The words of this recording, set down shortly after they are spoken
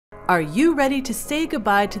Are you ready to say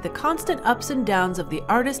goodbye to the constant ups and downs of the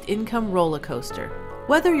artist income roller coaster?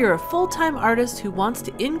 Whether you're a full-time artist who wants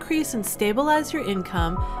to increase and stabilize your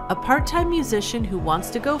income, a part-time musician who wants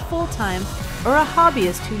to go full-time, or a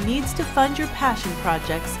hobbyist who needs to fund your passion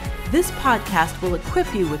projects, this podcast will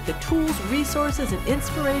equip you with the tools, resources, and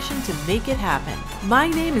inspiration to make it happen. My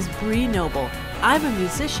name is Bree Noble. I'm a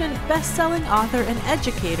musician, best-selling author, and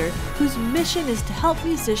educator whose mission is to help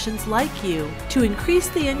musicians like you to increase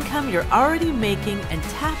the income you're already making and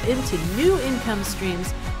tap into new income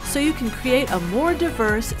streams so you can create a more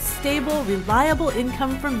diverse, stable, reliable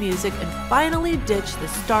income from music and finally ditch the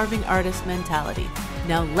starving artist mentality.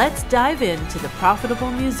 Now let's dive into the Profitable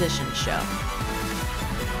Musician Show.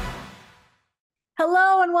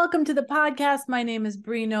 Hello and welcome to the podcast. My name is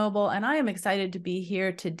Bree Noble and I am excited to be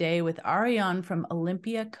here today with Ariane from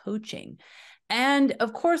Olympia Coaching. And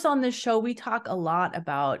of course, on this show, we talk a lot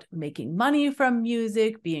about making money from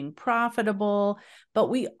music, being profitable,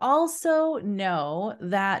 but we also know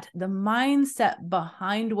that the mindset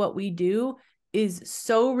behind what we do is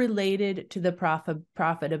so related to the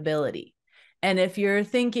profitability. And if you're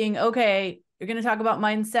thinking, okay, you're going to talk about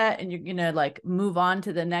mindset and you're going to move on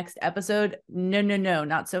to the next episode. No,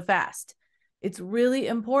 not so fast. It's really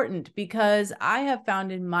important because I have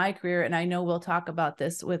found in my career, and I know we'll talk about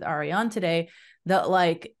this with Ariane today, that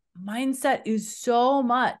mindset is so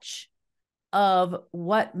much of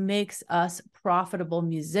what makes us profitable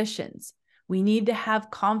musicians. We need to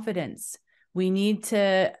have confidence. We need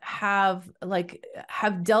to have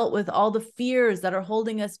dealt with all the fears that are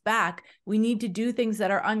holding us back. We need to do things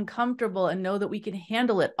that are uncomfortable and know that we can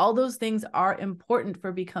handle it. All those things are important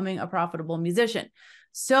for becoming a profitable musician.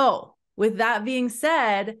 So with that being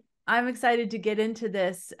said, I'm excited to get into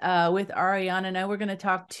this with Ariane. And now we're going to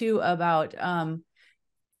talk too about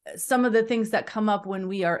some of the things that come up when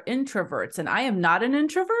we are introverts. And I am not an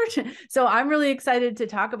introvert. So I'm really excited to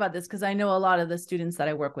talk about this because I know a lot of the students that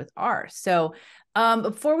I work with are. So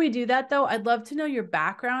before we do that though, I'd love to know your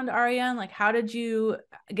background, Ariane. How did you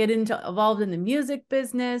get involved in the music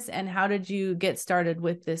business and how did you get started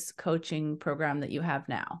with this coaching program that you have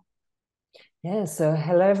now? Yeah, so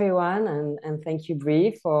hello everyone, and thank you,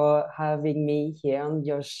 Bree, for having me here on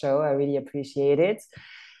your show. I really appreciate it.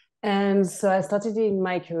 And so I started in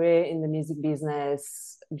my career in the music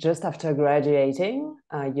business just after graduating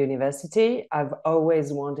university. I've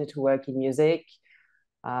always wanted to work in music.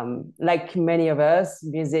 Like many of us,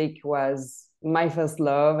 music was my first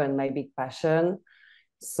love and my big passion.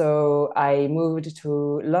 So I moved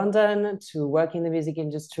to London to work in the music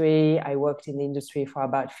industry. I worked in the industry for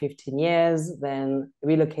about 15 years, then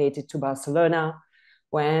relocated to Barcelona,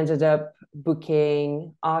 where I ended up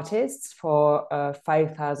booking artists for a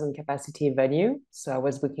 5,000 capacity venue. So I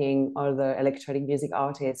was booking all the electronic music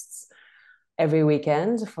artists every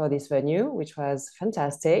weekend for this venue, which was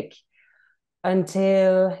fantastic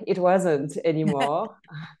until it wasn't anymore.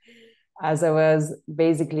 As I was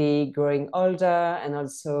basically growing older, and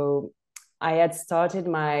also I had started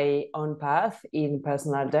my own path in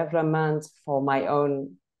personal development for my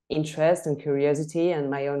own interest and curiosity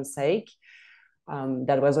and my own sake.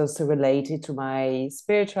 That was also related to my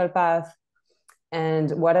spiritual path.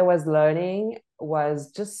 And what I was learning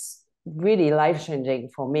was just really life-changing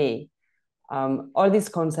for me. All these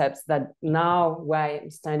concepts that now, where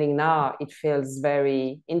I'm standing now, it feels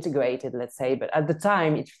very integrated, let's say. But at the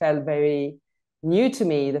time, it felt very new to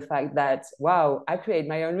me, the fact that, wow, I create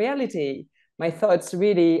my own reality. My thoughts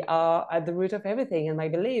really are at the root of everything and my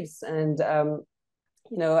beliefs. And,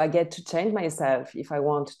 I get to change myself if I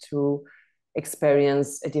want to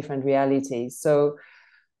experience a different reality. So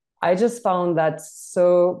I just found that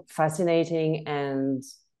so fascinating and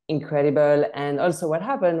incredible. And also what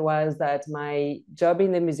happened was that my job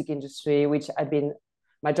in the music industry, which had been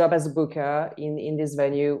my job as a booker in this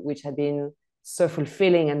venue, which had been so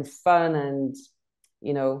fulfilling and fun. And,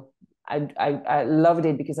 I loved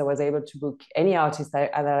it because I was able to book any artist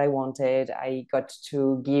that I wanted. I got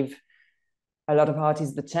to give a lot of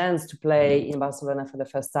artists the chance to play in Barcelona for the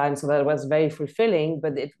first time. So that was very fulfilling,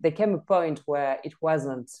 but there came a point where it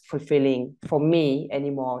wasn't fulfilling for me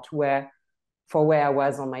anymore, for where I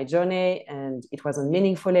was on my journey, and it wasn't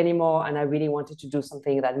meaningful anymore. And I really wanted to do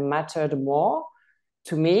something that mattered more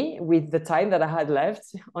to me with the time that I had left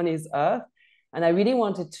on this earth. And I really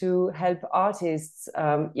wanted to help artists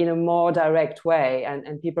in a more direct way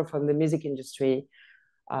and people from the music industry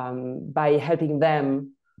by helping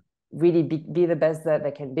them really be the best that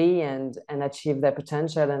they can be and achieve their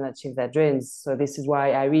potential and achieve their dreams. So this is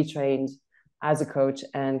why I retrained as a coach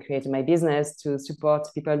and created my business to support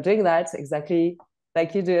people doing that exactly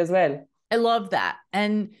like you do as well. I love that.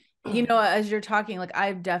 And As you're talking, like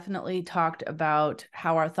I've definitely talked about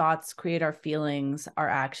how our thoughts create our feelings, our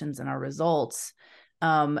actions, and our results.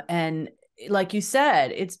 And like you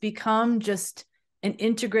said, it's become just an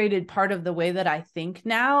integrated part of the way that I think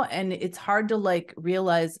now. And it's hard to like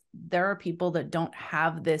realize there are people that don't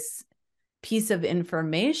have this piece of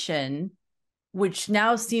information, which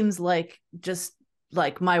now seems like just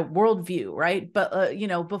like my worldview, right? But,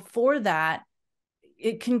 before that,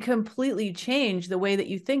 it can completely change the way that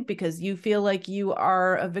you think because you feel like you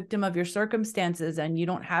are a victim of your circumstances and you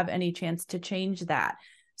don't have any chance to change that.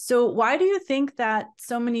 So why do you think that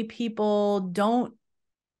so many people don't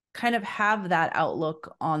kind of have that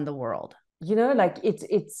outlook on the world? Like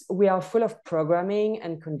it's we are full of programming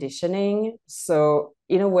and conditioning. So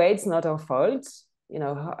in a way, it's not our fault,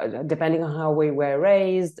 depending on how we were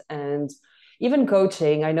raised. And even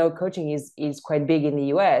coaching, I know coaching is quite big in the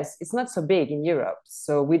US. It's not so big in Europe.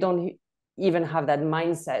 So we don't even have that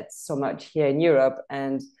mindset so much here in Europe.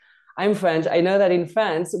 And I'm French. I know that in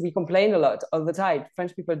France, we complain a lot all the time.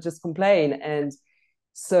 French people just complain. And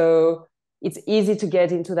so it's easy to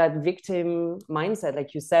get into that victim mindset,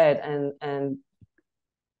 like you said, and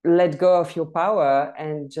let go of your power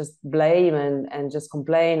and just blame and just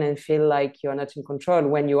complain and feel like you're not in control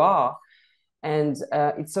when you are. And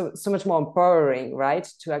it's so much more empowering, right?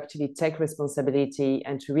 To actually take responsibility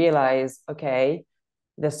and to realize, okay,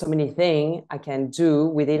 there's so many things I can do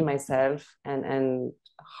within myself, and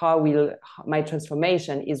how will my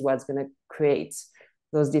transformation is what's going to create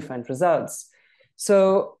those different results.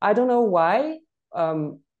 So I don't know why.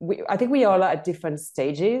 I think we all are at different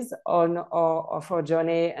stages of our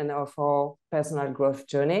journey and of our personal growth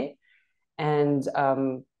journey. And,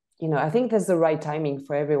 I think there's the right timing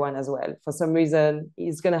for everyone as well. For some reason,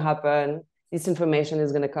 it's going to happen. This information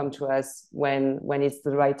is going to come to us when it's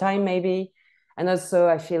the right time, maybe. And also,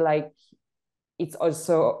 I feel like it's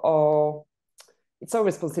also it's our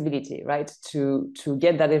responsibility, right? To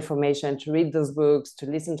get that information, to read those books, to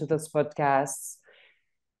listen to those podcasts,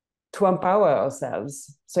 to empower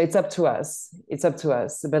ourselves. So it's up to us. It's up to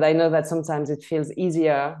us. But I know that sometimes it feels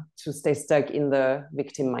easier to stay stuck in the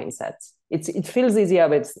victim mindset. It feels easier,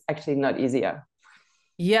 but it's actually not easier.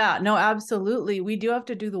 Yeah, no, absolutely. We do have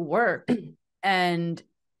to do the work. And,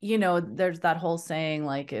 there's that whole saying,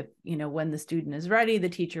 like, if, when the student is ready, the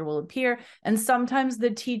teacher will appear. And sometimes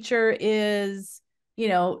the teacher is,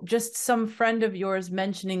 just some friend of yours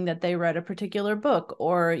mentioning that they read a particular book,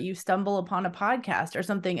 or you stumble upon a podcast or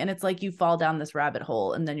something. And it's like you fall down this rabbit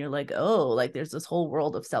hole. And then you're like, oh, like there's this whole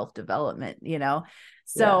world of self-development,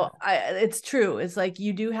 So it's true. It's like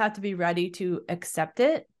you do have to be ready to accept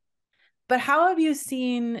it. But how have you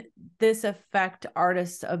seen this affect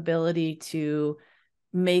artists' ability to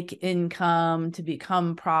make income, to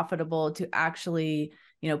become profitable, to actually,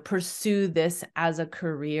 pursue this as a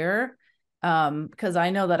career? Because I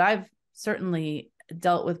know that I've certainly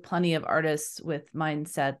dealt with plenty of artists with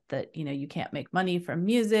mindset that, you can't make money from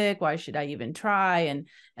music. Why should I even try?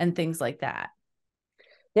 And things like that.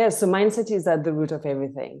 Yeah, so mindset is at the root of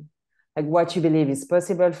everything. Like what you believe is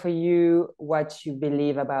possible for you, what you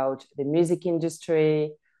believe about the music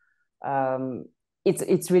industry.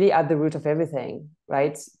 It's really at the root of everything,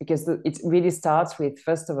 right? Because it really starts with,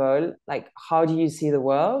 first of all, like, how do you see the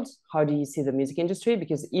world? How do you see the music industry?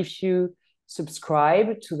 Because if you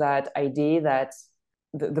subscribe to that idea that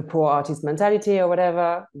the poor artist mentality or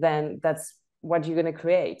whatever, then that's what you're going to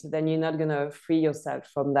create. Then you're not going to free yourself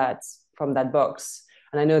from that box.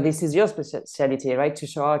 And I know this is your specialty, right? To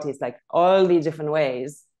show artists like all the different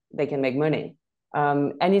ways they can make money.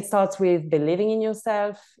 And it starts with believing in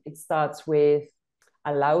yourself. It starts with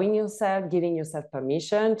allowing yourself, giving yourself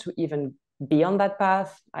permission to even be on that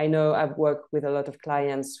path. I know I've worked with a lot of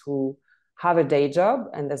clients who have a day job,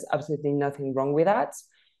 and there's absolutely nothing wrong with that.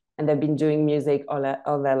 And they've been doing music all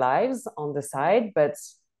their lives on the side. But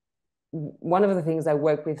one of the things I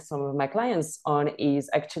work with some of my clients on is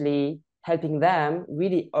actually helping them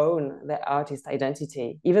really own their artist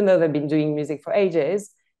identity. Even though they've been doing music for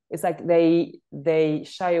ages, it's like they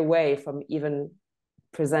shy away from even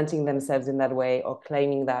presenting themselves in that way or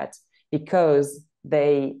claiming that, because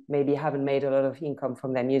they maybe haven't made a lot of income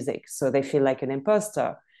from their music. So they feel like an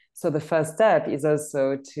imposter. So the first step is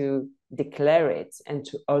also to declare it and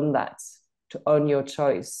to own that, to own your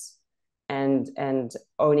choice and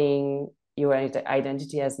owning your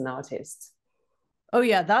identity as an artist. Oh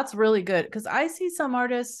yeah, that's really good. Because I see some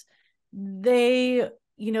artists, they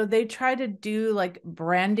try to do like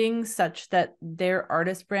branding such that their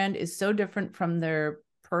artist brand is so different from their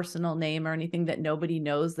personal name or anything that nobody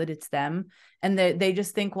knows that it's them. And they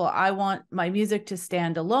just think, well, I want my music to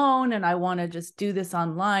stand alone and I want to just do this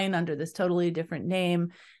online under this totally different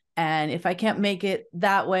name. And if I can't make it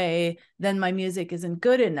that way, then my music isn't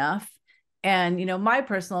good enough. And, you know, my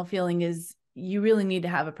personal feeling is you really need to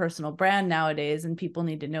have a personal brand nowadays, and people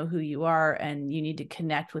need to know who you are, and you need to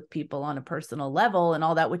connect with people on a personal level and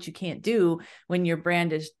all that, which you can't do when your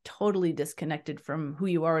brand is totally disconnected from who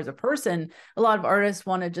you are as a person. A lot of artists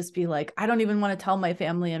want to just be like, I don't even want to tell my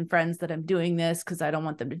family and friends that I'm doing this because I don't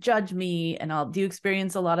want them to judge me. And do you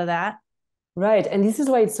experience a lot of that? Right. And this is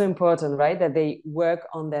why it's so important, right? That they work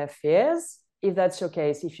on their fears. If that's your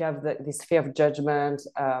case, if you have this fear of judgment,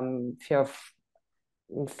 fear of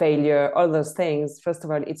failure, all those things, first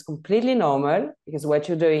of all, it's completely normal because what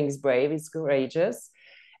you're doing is brave, it's courageous.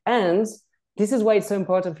 And this is why it's so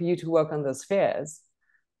important for you to work on those fears.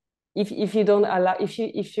 If you don't allow,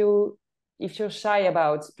 if you're shy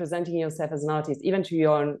about presenting yourself as an artist, even to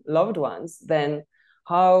your own loved ones, then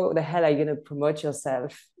how the hell are you going to promote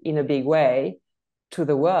yourself in a big way to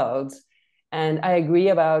the world? And I agree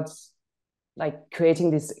about like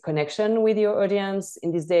creating this connection with your audience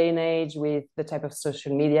in this day and age with the type of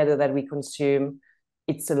social media that we consume.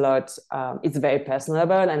 It's a lot, it's very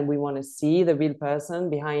personable, and we want to see the real person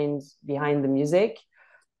behind the music.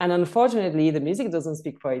 And unfortunately, the music doesn't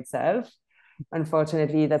speak for itself.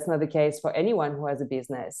 Unfortunately, that's not the case for anyone who has a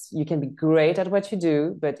business. You can be great at what you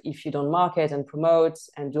do, but if you don't market and promote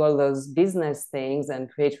and do all those business things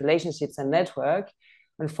and create relationships and network,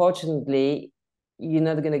 unfortunately, you're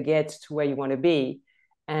not going to get to where you want to be.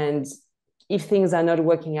 And if things are not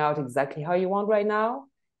working out exactly how you want right now,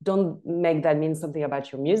 don't make that mean something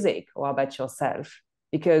about your music or about yourself,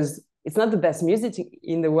 because it's not the best music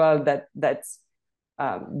in the world that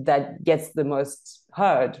gets the most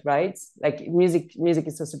heard, right? Like music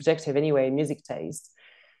is so subjective anyway, music taste.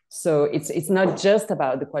 So it's not just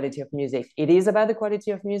about the quality of music. It is about the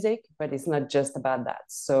quality of music, but it's not just about that.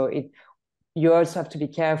 So you also have to be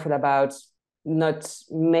careful about not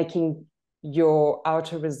making your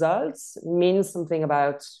outer results mean something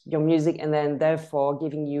about your music, and then therefore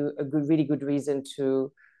giving you a really good reason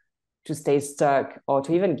to stay stuck or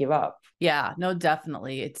to even give up. Yeah, no,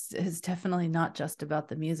 definitely. It's definitely not just about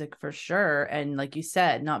the music for sure. And like you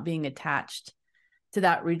said, not being attached to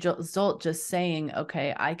that result, just saying,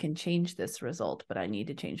 okay, I can change this result, but I need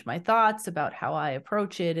to change my thoughts about how I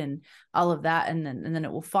approach it and all of that. And then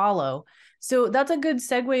it will follow. So that's a good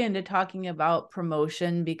segue into talking about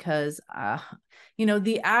promotion, because, you know,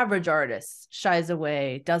 the average artist shies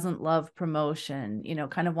away, doesn't love promotion, you know,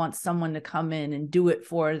 kind of wants someone to come in and do it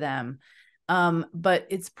for them. But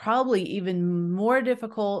it's probably even more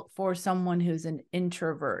difficult for someone who's an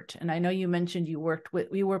introvert. And I know you mentioned you work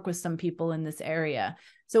with some people in this area.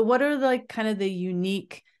 So what are like kind of the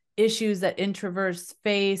unique issues that introverts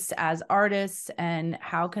face as artists, and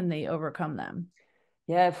how can they overcome them?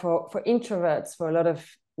 Yeah, for introverts, for a lot of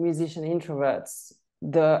musician introverts,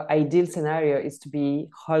 the ideal scenario is to be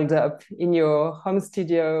holed up in your home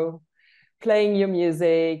studio, playing your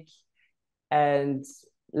music, and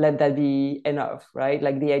let that be enough, right?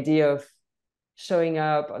 Like the idea of showing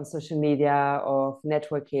up on social media or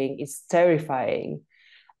networking is terrifying.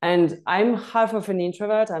 And I'm half of an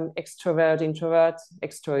introvert. I'm extrovert, introvert,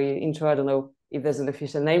 introvert. I don't know if there's an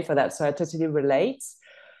official name for that. So I totally relate.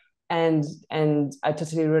 And I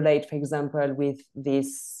totally relate, for example, with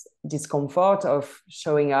this discomfort of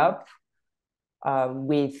showing up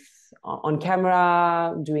with on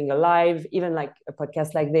camera, doing a live, even like a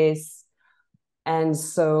podcast like this. And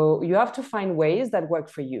so you have to find ways that work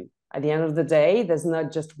for you. At the end of the day, there's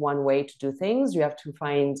not just one way to do things. You have to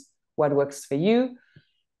find what works for you.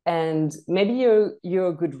 And maybe you're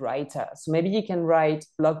a good writer. So maybe you can write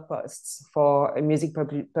blog posts for a music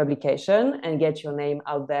publication and get your name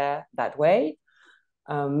out there that way.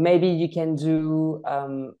 Maybe you can do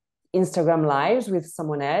Instagram lives with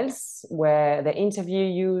someone else where they interview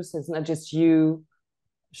you. So it's not just you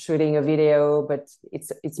shooting a video, but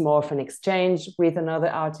it's more of an exchange with another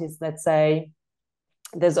artist, let's say.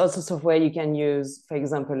 There's also software you can use, for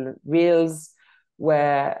example, Reels,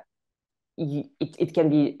 where it can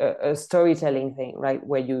be a storytelling thing, right?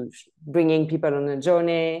 Where you bringing people on a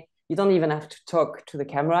journey. You don't even have to talk to the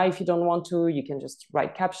camera if you don't want to. You can just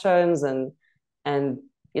write captions and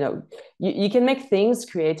you know, you can make things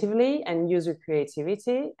creatively and use your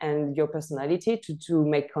creativity and your personality to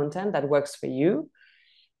make content that works for you.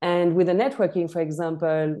 And with the networking, for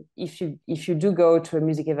example, if you do go to a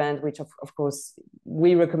music event, which of course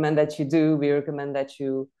we recommend that you do, we recommend that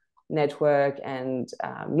you network and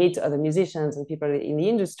meet other musicians and people in the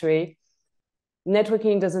industry.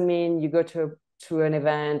 Networking doesn't mean you go to an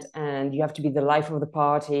event and you have to be the life of the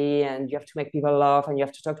party and you have to make people laugh and you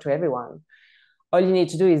have to talk to everyone. all you need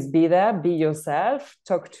to do is be there, be yourself,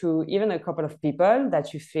 talk to even a couple of people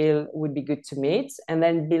that you feel would be good to meet, and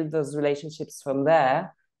then build those relationships from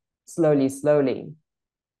there, slowly, slowly.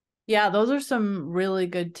 Yeah, those are some really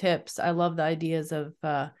good tips. I love the ideas of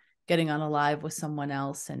getting on a live with someone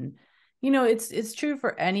else. And, it's true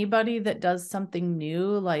for anybody that does something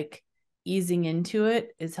new, like easing into it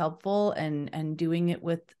is helpful, and doing it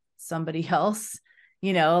with somebody else.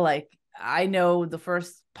 Like I know the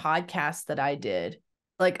first podcast that I did,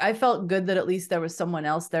 like I felt good that at least there was someone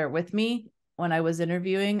else there with me when I was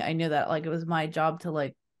interviewing. I knew that like it was my job to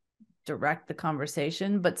like direct the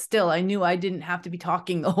conversation, but still I knew I didn't have to be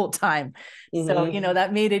talking the whole time. So,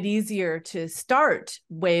 that made it easier to start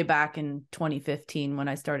way back in 2015 when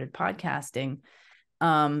I started podcasting.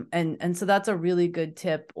 And so that's a really good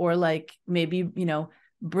tip. Or like maybe,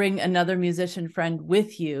 bring another musician friend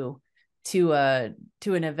with you to an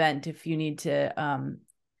event if you need to,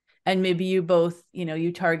 and maybe you both,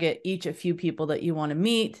 you target each a few people that you want to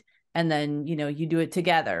meet, and then, you do it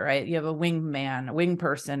together, right? You have a wingman, a wing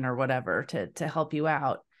person or whatever to help you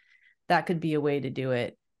out. That could be a way to do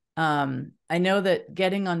it. I know that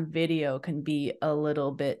getting on video can be a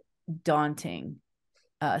little bit daunting,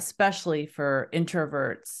 especially for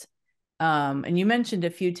introverts. And you mentioned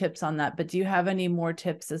a few tips on that, but do you have any more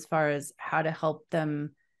tips as far as how to help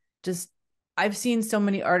them? Just, I've seen so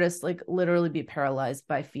many artists like literally be paralyzed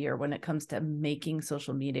by fear when it comes to making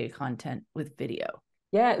social media content with video.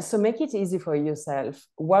 Yeah, so make it easy for yourself.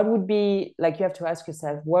 What would be, like, you have to ask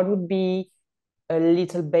yourself, what would be a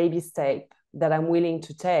little baby step that I'm willing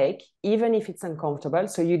to take, even if it's uncomfortable?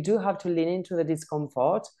 So you do have to lean into the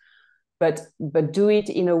discomfort, but do it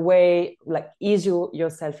in a way like ease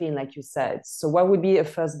yourself in, like you said. So what would be a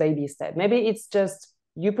first baby step? Maybe it's just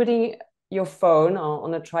you putting your phone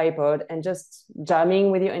on a tripod and just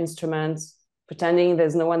jamming with your instruments, pretending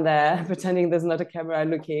there's no one there, pretending there's not a camera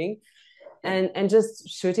looking, and just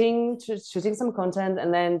shooting some content,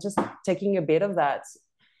 and then just taking a bit of that,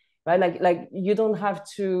 right? Like you don't have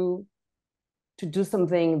to do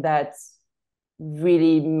something that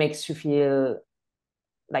really makes you feel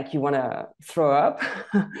like you want to throw up,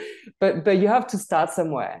 but you have to start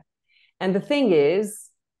somewhere. And the thing is,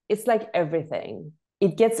 it's like everything,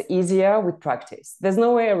 it gets easier with practice. There's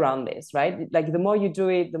no way around this, right? Like the more you do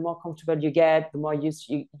it, the more comfortable you get, the more used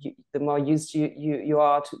you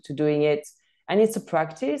are to doing it. And it's a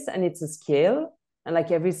practice and it's a skill. And like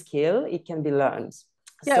every skill, it can be learned.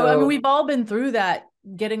 Yeah, so, I mean, we've all been through that,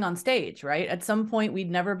 getting on stage, right? At some point, we'd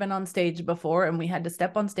never been on stage before, and we had to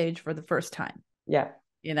step on stage for the first time. Yeah.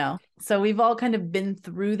 So we've all kind of been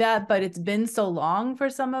through that, but it's been so long for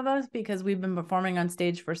some of us because we've been performing on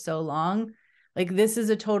stage for so long. Like this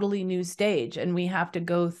is a totally new stage, and we have to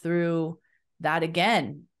go through that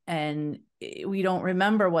again. And we don't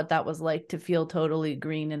remember what that was like to feel totally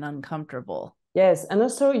green and uncomfortable. Yes. And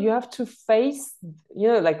also you have to face,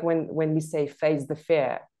 like when we say face the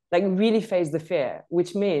fear, like really face the fear,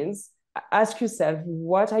 which means ask yourself,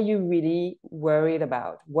 what are you really worried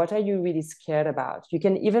about? What are you really scared about? You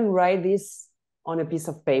can even write this on a piece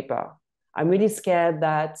of paper. I'm really scared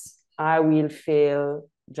that I will feel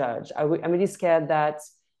judged. I'm really scared that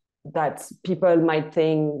people might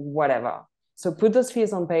think whatever. So put those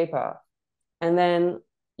fears on paper, and then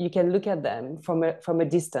you can look at them from a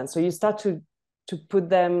distance. So you start to put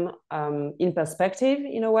them in perspective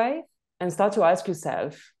in a way, and start to ask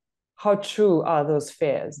yourself, how true are those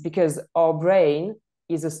fears? Because our brain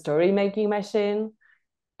is a story-making machine,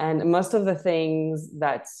 and most of the things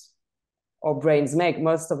that our brains make,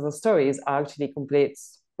 most of the stories are actually complete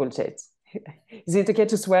bullshit. Is it okay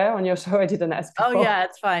to swear on your show? I didn't ask before. Oh yeah,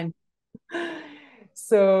 it's fine.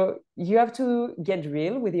 So you have to get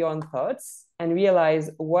real with your own thoughts and realize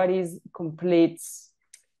what is complete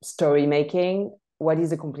story making, what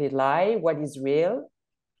is a complete lie, what is real.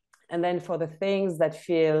 And then for the things that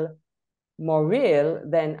feel more real,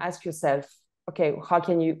 then ask yourself, okay, what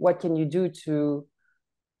can you do to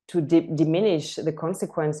diminish the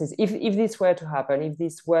consequences if this were to happen, if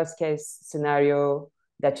this worst case scenario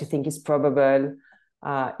that you think is probable,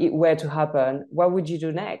 it were to happen, what would you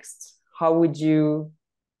do next? How would you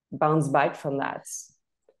bounce back from that?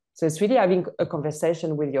 So it's really having a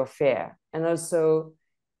conversation with your fear, and also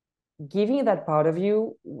giving that part of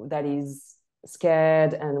you that is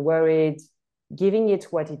scared and worried, giving it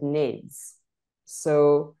what it needs.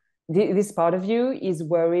 So this part of you is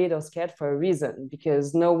worried or scared for a reason,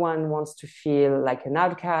 because no one wants to feel like an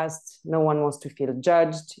outcast. No one wants to feel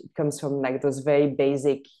judged. It comes from like those very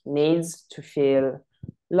basic needs to feel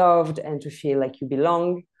loved and to feel like you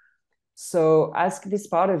belong. So ask this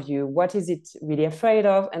part of you, what is it really afraid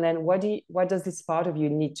of? And then what does this part of you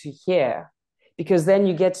need to hear? because then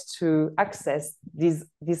you get to access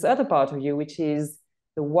this other part of you, which is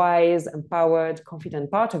the wise, empowered, confident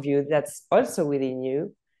part of you that's also within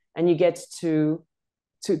you. And you get to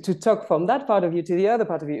talk from that part of you to the other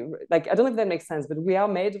part of you. Like, I don't know if that makes sense, but we are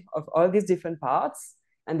made of all these different parts,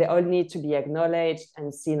 and they all need to be acknowledged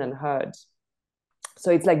and seen and heard. So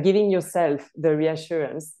it's like giving yourself the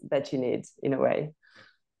reassurance that you need, in a way.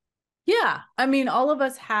 Yeah. I mean, all of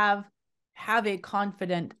us have a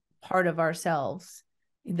confident part of ourselves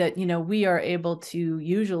that, you know, we are able to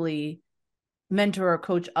usually mentor or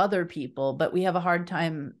coach other people, but we have a hard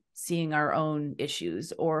time seeing our own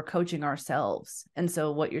issues or coaching ourselves. And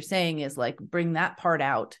so what you're saying is like, bring that part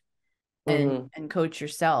out and coach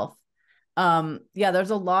yourself. Yeah,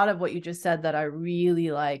 there's a lot of what you just said that I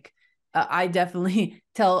really like. I definitely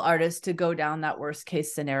tell artists to go down that worst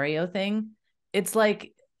case scenario thing. It's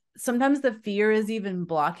like sometimes the fear is even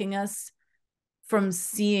blocking us from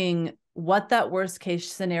seeing what that worst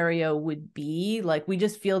case scenario would be. Like, we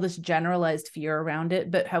just feel this generalized fear around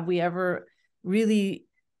it, but have we ever really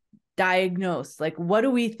diagnosed, like, what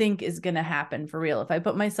do we think is going to happen for real? If I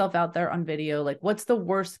put myself out there on video, like, what's the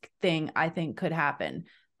worst thing I think could happen?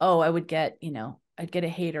 Oh, I would get, you know, I'd get a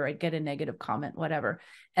hater, I'd get a negative comment, whatever.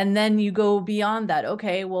 And then you go beyond that.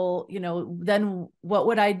 Okay, well, you know, then what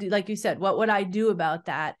would I do? Like you said, what would I do about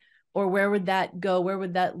that? Or where would that go? Where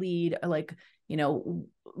would that lead? Or like, you know,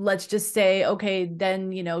 let's just say, okay,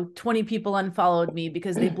 then, you know, 20 people unfollowed me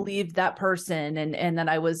because they believed that person and that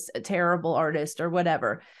I was a terrible artist or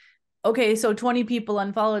whatever. Okay, so 20 people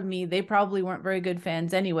unfollowed me. They probably weren't very good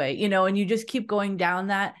fans anyway, you know, and you just keep going down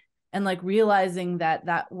that and like realizing that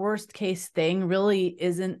that worst case thing really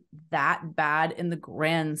isn't that bad in the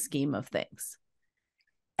grand scheme of things.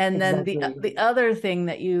 And Exactly. then the other thing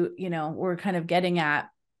that you know, we're kind of getting at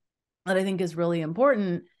that I think is really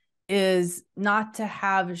important is not to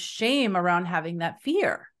have shame around having that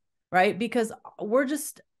fear, right? Because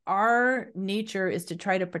our nature is to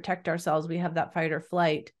try to protect ourselves. We have that fight or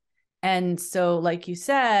flight. And so, like you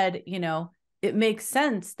said, you know, it makes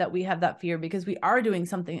sense that we have that fear because we are doing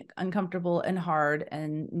something uncomfortable and hard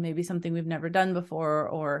and maybe something we've never done before,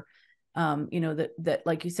 or, you know, that,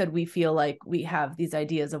 like you said, we feel like we have these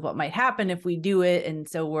ideas of what might happen if we do it. And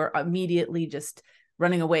so we're immediately just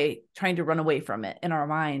running away, trying to run away from it in our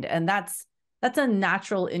mind. And that's a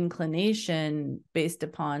natural inclination based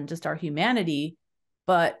upon just our humanity.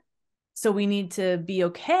 But so we need to be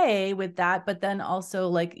okay with that. But then also,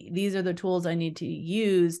 like, these are the tools I need to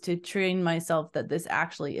use to train myself that this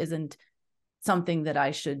actually isn't something that I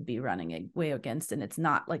should be running away against. And it's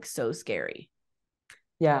not like so scary.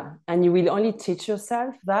 Yeah. And you will only teach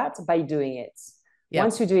yourself that by doing it. Yep.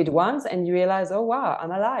 Once you do it once and you realize, oh, wow,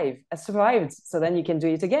 I'm alive, I survived. So then you can do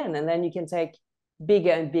it again. And then you can take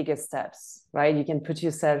bigger and bigger steps, right? You can put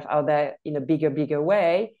yourself out there in a bigger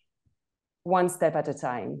way, one step at a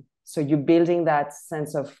time. So you're building that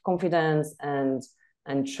sense of confidence and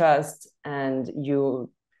trust, and you're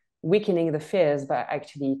weakening the fears by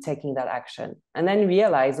actually taking that action. And then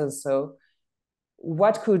realize also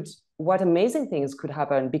what amazing things could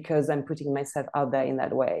happen because I'm putting myself out there in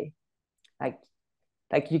that way.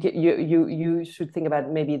 Like you should think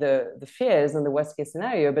about maybe the fears and the worst case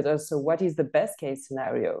scenario, but also what is the best case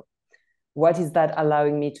scenario? What is that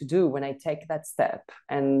allowing me to do when I take that step?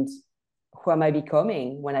 And who am I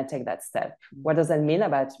becoming when I take that step? What does that mean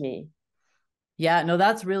about me? Yeah, no,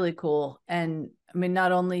 that's really cool. And I mean,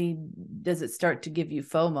 not only does it start to give you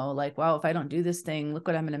FOMO, like, wow, if I don't do this thing, look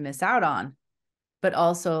what I'm going to miss out on. But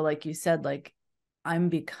also, like you said, like, I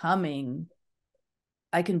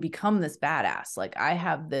can become this badass. Like, I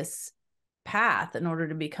have this path in order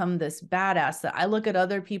to become this badass that I look at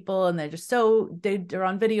other people and they're just they're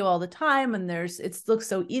on video all the time and it looks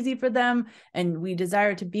so easy for them and we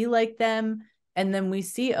desire to be like them. And then we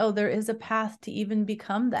see, oh, there is a path to even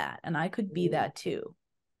become that. And I could be that too.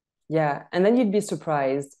 Yeah. And then you'd be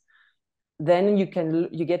surprised. Then you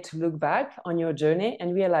get to look back on your journey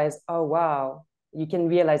and realize, oh, wow, you can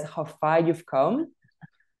realize how far you've come.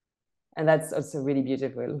 And that's also really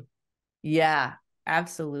beautiful. Yeah,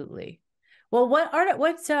 absolutely. Well, what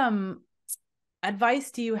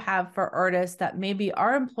advice do you have for artists that maybe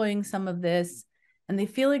are employing some of this and they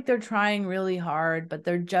feel like they're trying really hard, but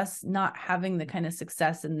they're just not having the kind of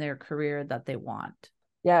success in their career that they want?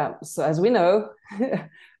 Yeah. So as we know,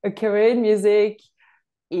 a career in music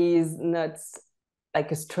is not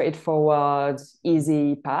like a straightforward,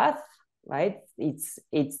 easy path, right?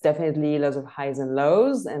 It's definitely lots of highs and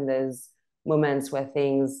lows, and there's moments where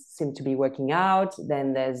things seem to be working out,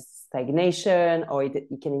 then there's stagnation, or it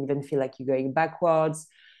can even feel like you're going backwards.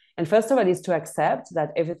 And first of all is to accept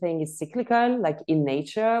that everything is cyclical. Like in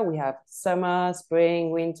nature, we have summer,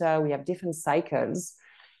 spring, winter, we have different cycles.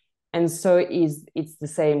 And so it's the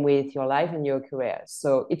same with your life and your career.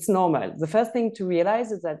 So it's normal. The first thing to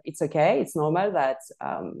realize is that it's okay. It's normal that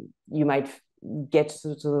you might get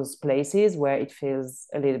to those places where it feels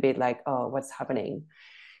a little bit like, oh, what's happening?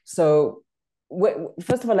 So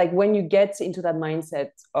first of all, like when you get into that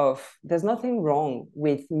mindset of there's nothing wrong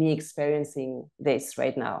with me experiencing this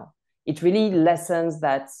right now, it really lessens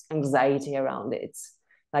that anxiety around it.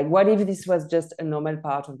 Like, what if this was just a normal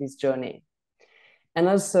part of this journey? And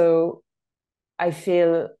also, I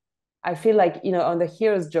feel like, you know, on the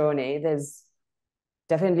hero's journey, there's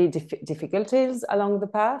definitely difficulties along the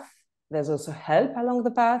path. There's also help along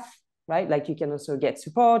the path, right? Like you can also get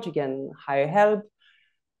support, you can hire help.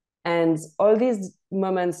 And all these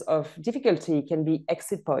moments of difficulty can be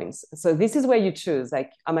exit points. So this is where you choose,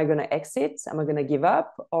 like, am I going to exit? Am I going to give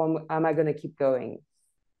up? Or am I going to keep going?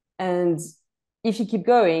 And if you keep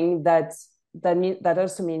going, that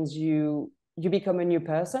also means you become a new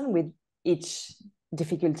person with each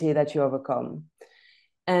difficulty that you overcome.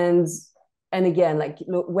 And again, like,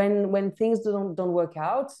 look, when things don't work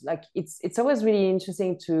out, like it's always really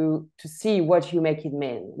interesting to see what you make it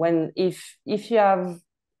mean. When if you have,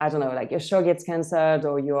 I don't know, like a show gets canceled,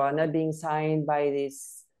 or you are not being signed by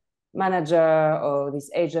this manager or this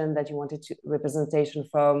agent that you wanted representation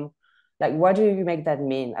from, like, what do you make that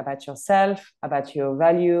mean about yourself, about your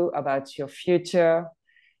value, about your future?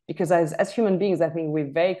 Because as human beings, I think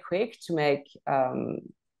we're very quick to make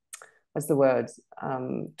what's the word,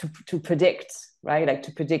 to predict, right? Like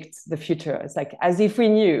to predict the future. It's like as if we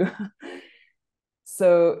knew.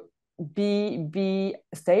 So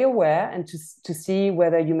stay aware and to see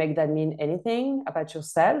whether you make that mean anything about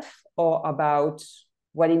yourself or about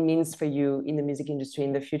what it means for you in the music industry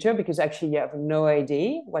in the future, because actually you have no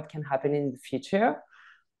idea what can happen in the future.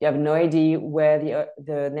 You have no idea where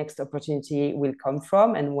the next opportunity will come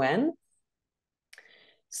from and when.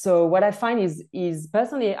 So what I find is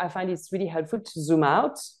personally, I find it's really helpful to zoom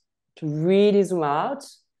out, to really zoom out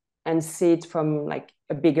and see it from like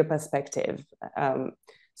a bigger perspective.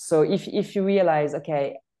 So if you realize,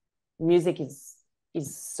 okay, music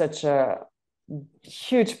is such a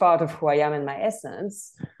huge part of who I am and my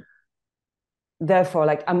essence, therefore,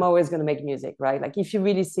 like, I'm always going to make music, right? Like, if you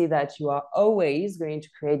really see that you are always going to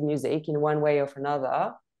create music in one way or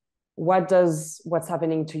another, what does what's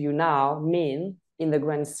happening to you now mean in the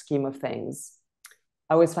grand scheme of things?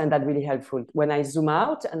 I always find that really helpful when I zoom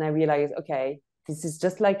out and I realize, okay, this is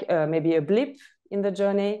just like maybe a blip in the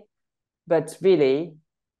journey, but really,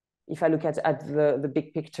 if I look at the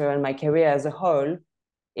big picture and my career as a whole,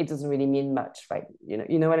 it doesn't really mean much, right?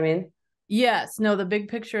 You know what I mean? Yes, no, the big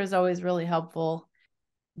picture is always really helpful.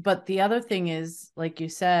 But the other thing is, like you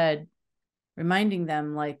said, reminding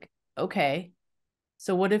them like, okay,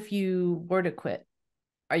 so what if you were to quit?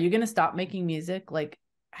 Are you going to stop making music? Like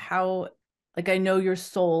how, like, I know your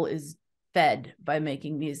soul is fed by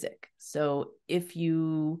making music. So if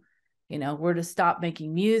you were to stop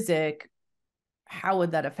making music, how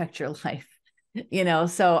would that affect your life?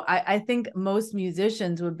 So I think most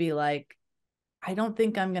musicians would be like, I don't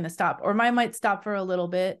think I'm going to stop, or I might stop for a little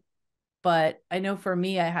bit. But I know for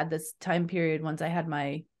me, I had this time period once I had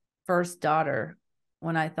my first daughter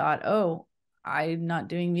when I thought, oh, I'm not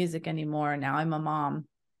doing music anymore. Now I'm a mom.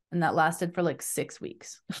 And that lasted for like 6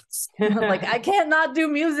 weeks. Like, I can't not do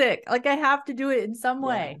music. Like, I have to do it in some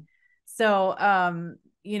way. Yeah. So,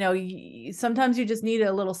 sometimes you just need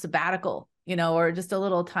a little sabbatical, or just a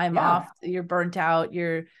little time off. You're burnt out.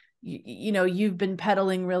 You've been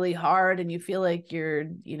pedaling really hard and you feel like you're,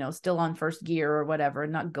 still on first gear or whatever,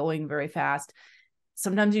 not going very fast.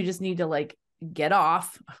 Sometimes you just need to like get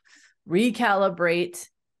off, recalibrate,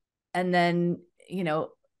 and then,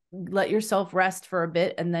 let yourself rest for a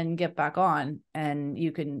bit and then get back on, and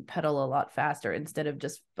you can pedal a lot faster instead of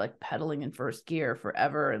just like pedaling in first gear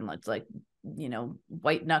forever and it's like,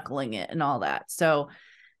 white knuckling it and all that. So,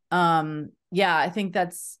 yeah, I think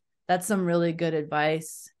that's some really good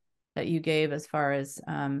advice that you gave as far as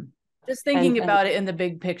just thinking about it in the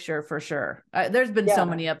big picture for sure. There's been so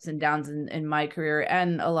many ups and downs in my career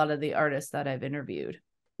and a lot of the artists that I've interviewed.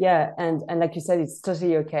 Yeah, and like you said, it's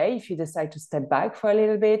totally okay if you decide to step back for a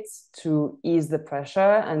little bit to ease the pressure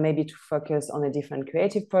and maybe to focus on a different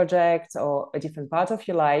creative project or a different part of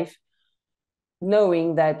your life,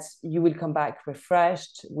 knowing that you will come back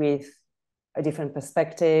refreshed with a different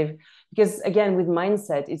perspective. Because again, with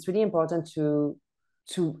mindset, it's really important to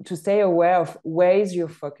stay aware of where is your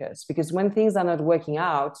focus, because when things are not working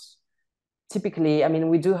out, typically, I mean,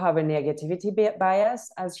 we do have a negativity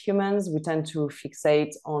bias as humans. We tend to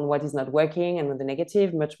fixate on what is not working and on the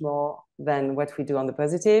negative much more than what we do on the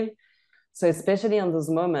positive. So especially on those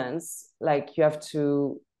moments, like you have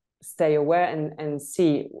to stay aware and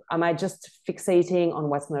see, am I just fixating on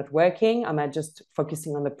what's not working? Am I just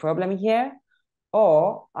focusing on the problem here?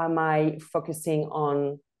 Or am I focusing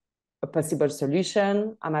on a possible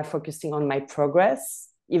solution? Am I focusing on my progress?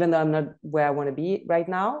 Even though I'm not where I want to be right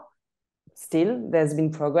now, still there's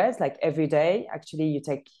been progress. Like every day, actually, you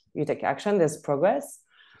take action, there's progress.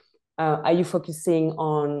 Are you focusing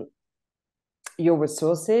on your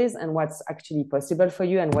resources and what's actually possible for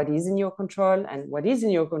you and what is in your control? And what is in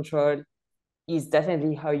your control is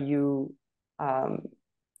definitely how you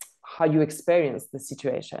experience the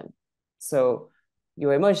situation. So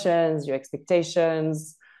your emotions, your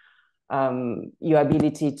expectations, your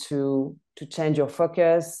ability to change your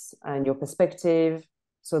focus and your perspective.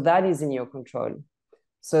 So that is in your control.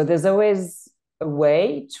 So there's always a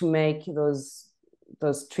way to make those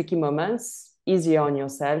tricky moments easier on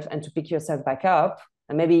yourself and to pick yourself back up.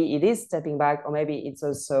 And maybe it is stepping back, or maybe it's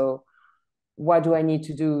also, what do I need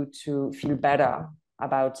to do to feel better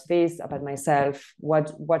about this, about myself?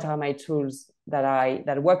 What are my tools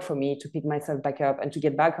that work for me to pick myself back up and to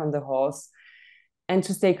get back on the horse and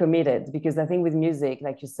to stay committed? Because I think with music,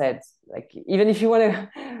 like you said, like even if you want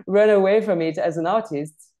to run away from it as an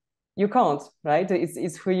artist, you can't, right?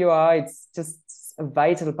 It's who you are. It's just a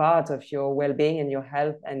vital part of your well-being and your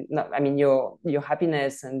health, and not, I mean, your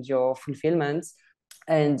happiness and your fulfillment.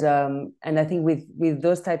 And I think with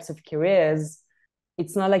those types of careers,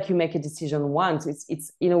 it's not like you make a decision once.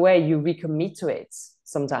 It's in a way you recommit to it.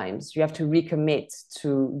 Sometimes you have to recommit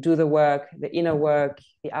to do the work, the inner work,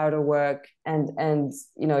 the outer work, and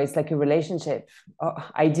it's like a relationship.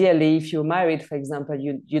 Ideally, if you're married, for example,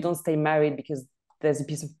 you don't stay married because there's a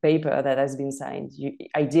piece of paper that has been signed.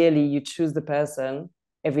 Ideally you choose the person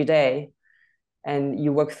every day and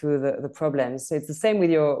you work through the problems. So it's the same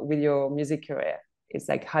with your music career. It's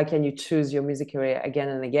like, how can you choose your music career again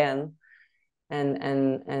and again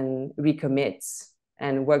and recommit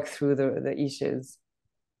and work through the issues.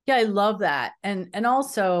 Yeah, I love that. And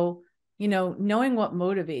also, knowing what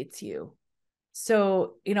motivates you.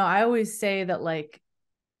 So, I always say that, like,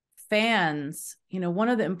 fans, one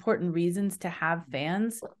of the important reasons to have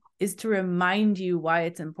fans is to remind you why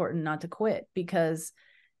it's important not to quit. Because,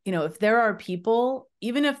 if there are people,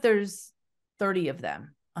 even if there's 30 of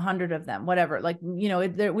them, 100 of them, whatever, like,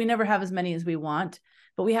 we never have as many as we want,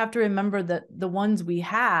 but we have to remember that the ones we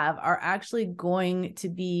have are actually going to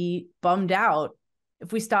be bummed out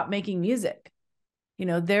if we stop making music.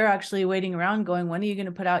 They're actually waiting around going, when are you going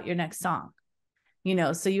to put out your next song?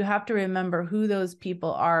 So you have to remember who those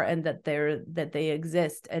people are and that they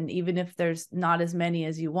exist. And even if there's not as many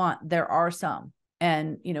as you want, there are some,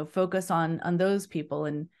 and, focus on those people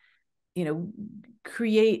and,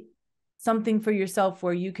 create something for yourself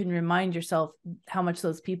where you can remind yourself how much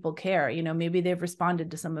those people care. Maybe they've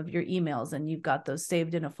responded to some of your emails and you've got those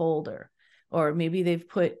saved in a folder, or maybe they've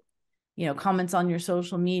put, comments on your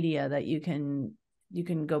social media that you can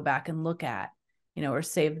go back and look at, or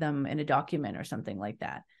save them in a document or something like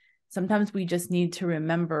that. Sometimes we just need to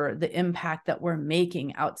remember the impact that we're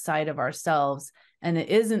making outside of ourselves. And it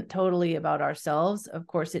isn't totally about ourselves. Of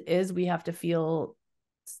course it is. We have to feel,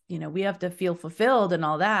 fulfilled and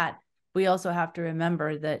all that. We also have to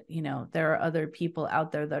remember that, there are other people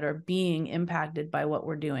out there that are being impacted by what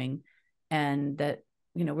we're doing, and that,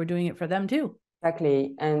 we're doing it for them too.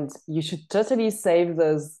 Exactly. And you should totally save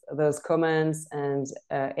those comments and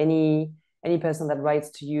any person that writes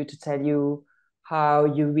to you to tell you how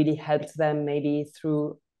you really helped them, maybe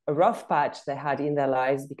through a rough patch they had in their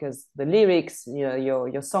lives, because the lyrics,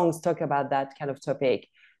 your songs talk about that kind of topic.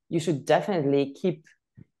 You should definitely keep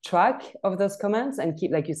track of those comments and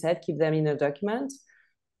keep, like you said, keep them in a document.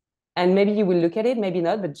 And maybe you will look at it, maybe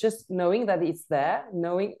not, but just knowing that it's there,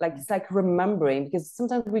 knowing, like, it's like remembering, because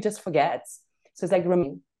sometimes we just forget. So it's like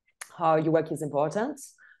remembering how your work is important,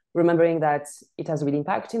 remembering that it has a real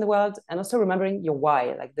impact in the world, and also remembering your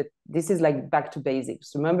why. Like this is like back to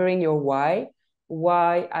basics, remembering your why.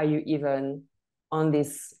 Why are you even on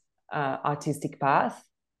this artistic path?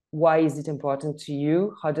 Why is it important to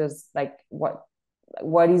you? How does, like,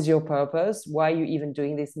 what is your purpose? Why are you even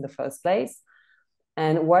doing this in the first place?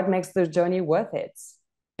 And what makes the journey worth it?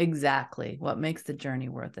 Exactly. What makes the journey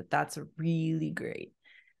worth it? That's really great.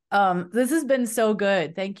 This has been so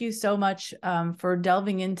good. Thank you so much for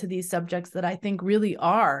delving into these subjects that I think really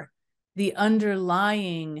are the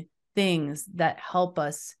underlying things that help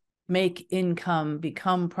us make income,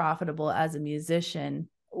 become profitable as a musician,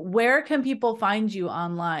 where can people find you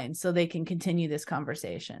online so they can continue this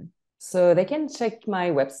conversation? So they can check my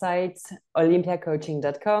website,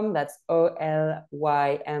 olympiacoaching.com. That's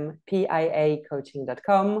OLYMPIA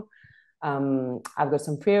coaching.com. I've got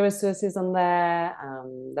some free resources on there,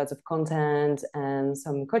 lots of content and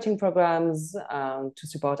some coaching programs to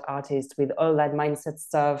support artists with all that mindset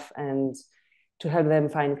stuff and to help them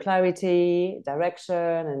find clarity, direction,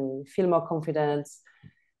 and feel more confident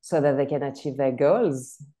so that they can achieve their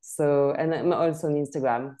goals. So, and I'm also on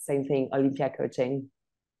Instagram, same thing, Olympia Coaching.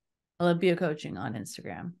 Olympia Coaching on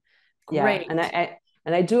Instagram. Great. Yeah,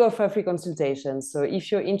 and I do offer free consultations. So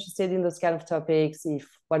if you're interested in those kind of topics, if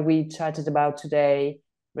what we chatted about today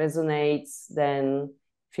resonates, then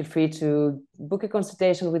feel free to book a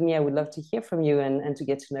consultation with me. I would love to hear from you and to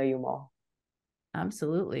get to know you more.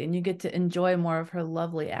 Absolutely. And you get to enjoy more of her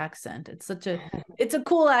lovely accent. It's a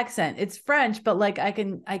cool accent. It's French, but like I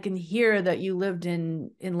can hear that you lived in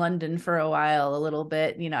London for a while, a little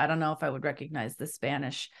bit. You know, I don't know if I would recognize the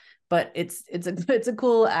Spanish, but it's a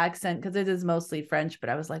cool accent because it is mostly French, but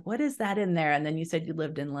I was like, what is that in there? And then you said you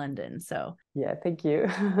lived in London. So yeah, thank you.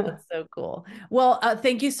 That's so cool. Well,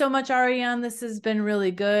 thank you so much, Ariane. This has been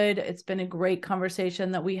really good. It's been a great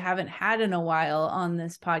conversation that we haven't had in a while on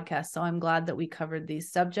this podcast. So I'm glad that we covered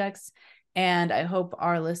these subjects, and I hope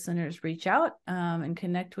our listeners reach out and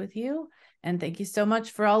connect with you. And thank you so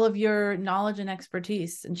much for all of your knowledge and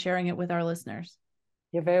expertise and sharing it with our listeners.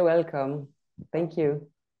 You're very welcome. Thank you.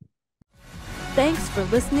 Thanks for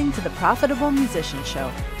listening to the Profitable Musician Show.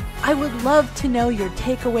 I would love to know your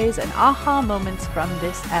takeaways and aha moments from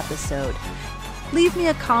this episode. Leave me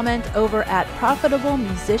a comment over at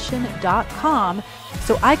profitablemusician.com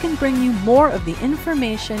so I can bring you more of the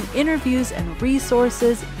information, interviews, and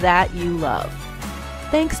resources that you love.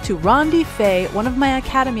 Thanks to Rondi Fay, one of my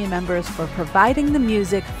Academy members, for providing the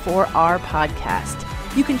music for our podcast.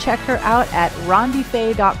 You can check her out at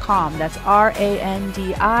rondifay.com. That's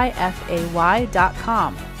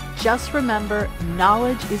RANDIFAY.com. Just remember,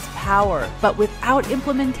 knowledge is power, but without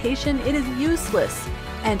implementation, it is useless.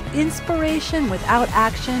 And inspiration without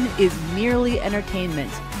action is merely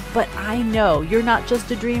entertainment. But I know you're not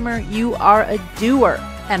just a dreamer, you are a doer.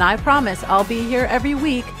 And I promise I'll be here every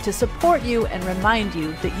week to support you and remind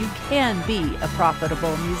you that you can be a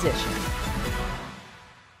profitable musician.